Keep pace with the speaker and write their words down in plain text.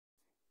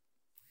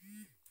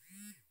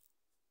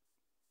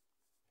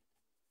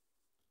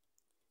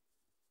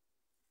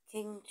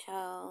King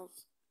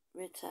Charles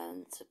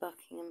returned to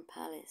Buckingham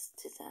Palace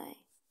today.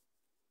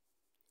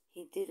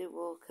 He did a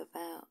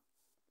walkabout,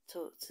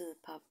 talked to the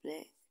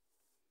public,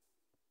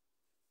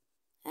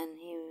 and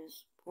he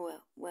was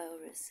well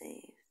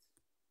received.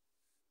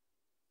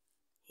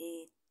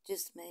 He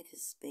just made a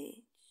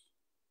speech.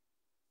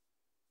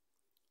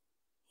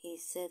 He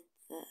said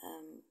that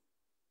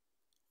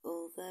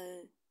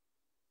although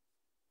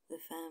the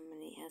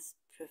family has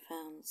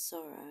profound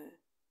sorrow,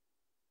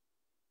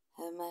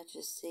 Her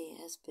Majesty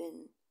has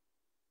been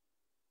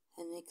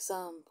an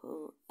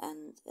example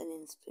and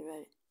an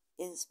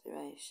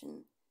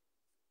inspiration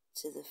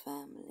to the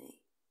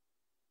family.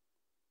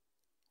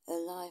 A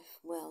life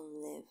well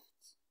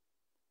lived,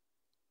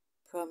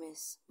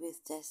 promise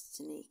with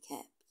destiny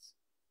kept.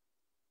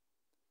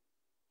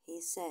 He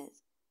said,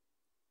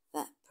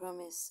 that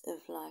promise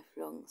of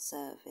lifelong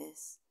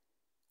service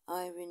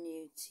I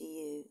renew to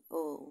you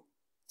all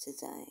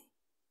today.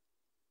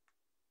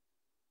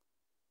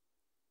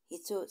 He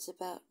talked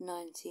about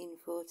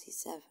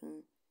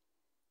 1947,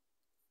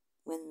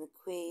 when the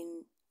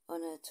Queen,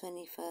 on her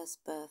 21st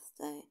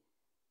birthday,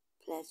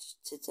 pledged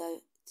to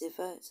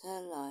devote her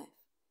life,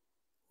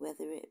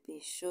 whether it be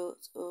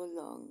short or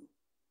long.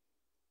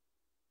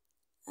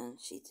 And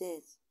she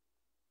did.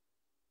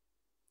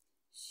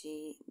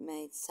 She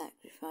made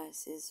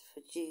sacrifices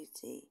for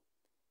duty.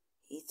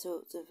 He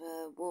talked of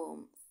her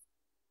warmth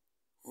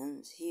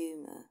and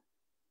humour,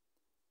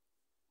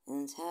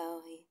 and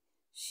how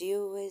she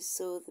always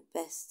saw the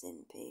best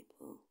in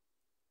people.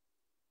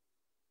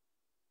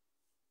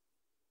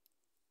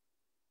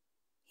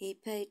 He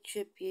paid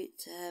tribute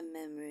to her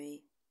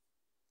memory.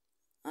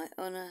 I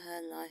honour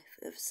her life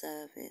of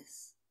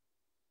service.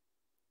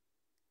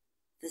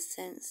 The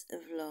sense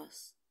of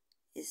loss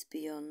is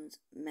beyond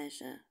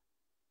measure.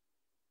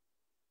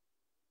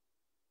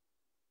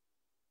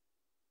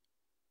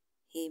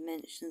 He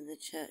mentioned the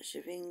Church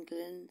of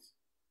England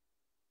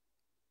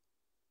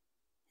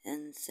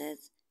and said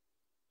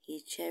he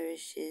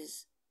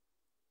cherishes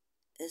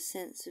a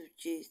sense of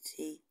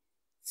duty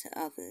to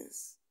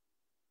others,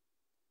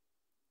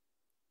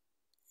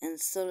 and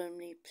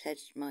solemnly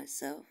pledged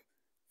myself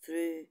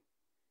through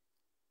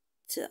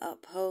to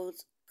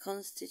uphold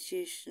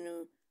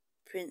constitutional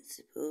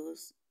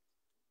principles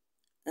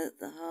at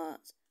the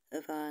heart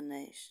of our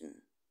nation.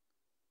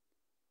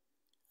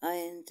 I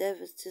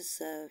endeavour to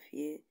serve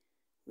you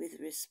with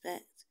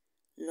respect,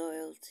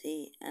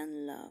 loyalty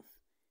and love,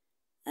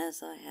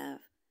 as I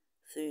have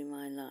through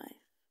my life.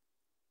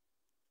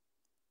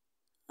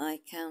 I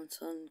count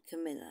on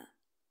Camilla.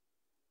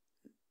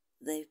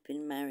 They've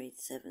been married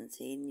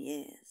 17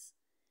 years.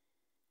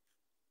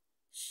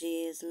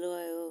 She is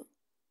loyal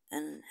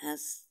and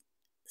has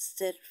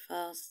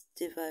steadfast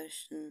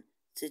devotion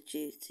to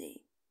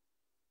duty.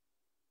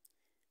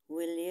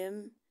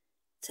 William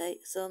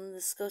takes on the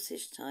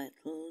Scottish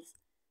titles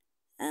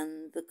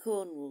and the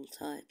Cornwall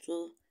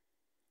title,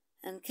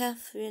 and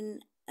Catherine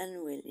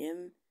and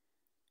William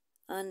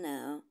are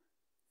now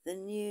the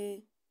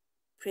new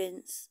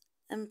Prince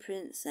and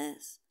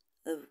Princess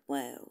of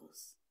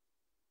Wales.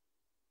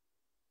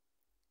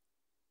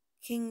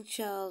 King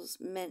Charles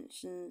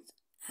mentioned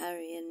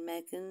Harry and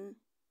Meghan,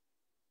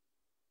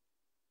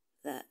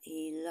 that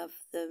he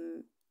loved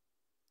them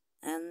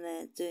and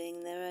they're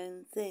doing their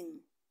own thing.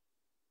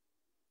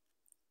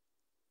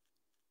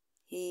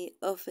 He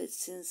offered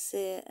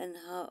sincere and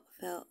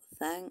heartfelt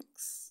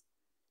thanks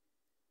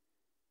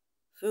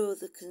for all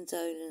the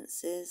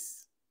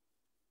condolences,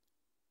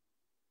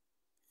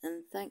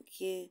 and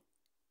thank you,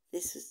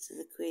 this was to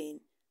the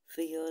Queen,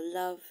 for your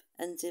love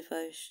and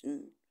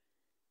devotion.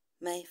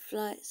 May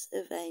flights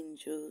of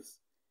angels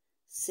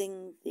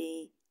sing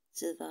thee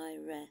to thy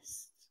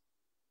rest.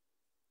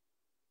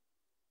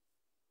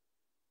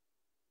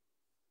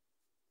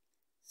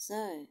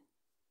 So,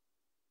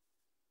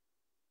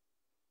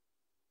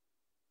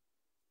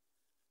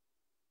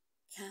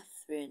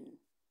 Catherine,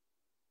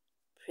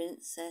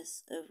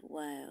 Princess of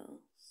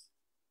Wales.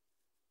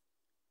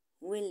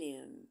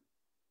 William,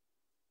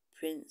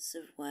 Prince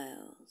of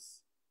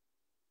Wales.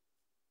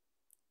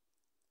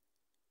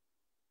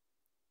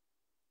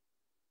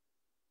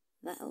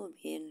 That will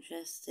be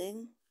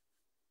interesting.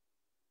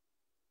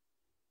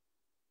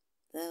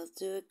 They'll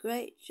do a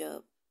great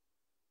job.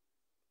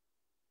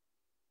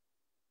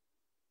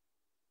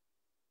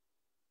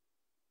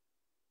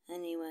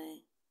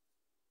 Anyway,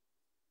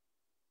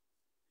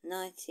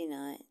 nighty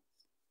night.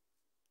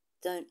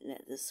 Don't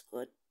let the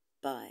squad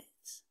bite.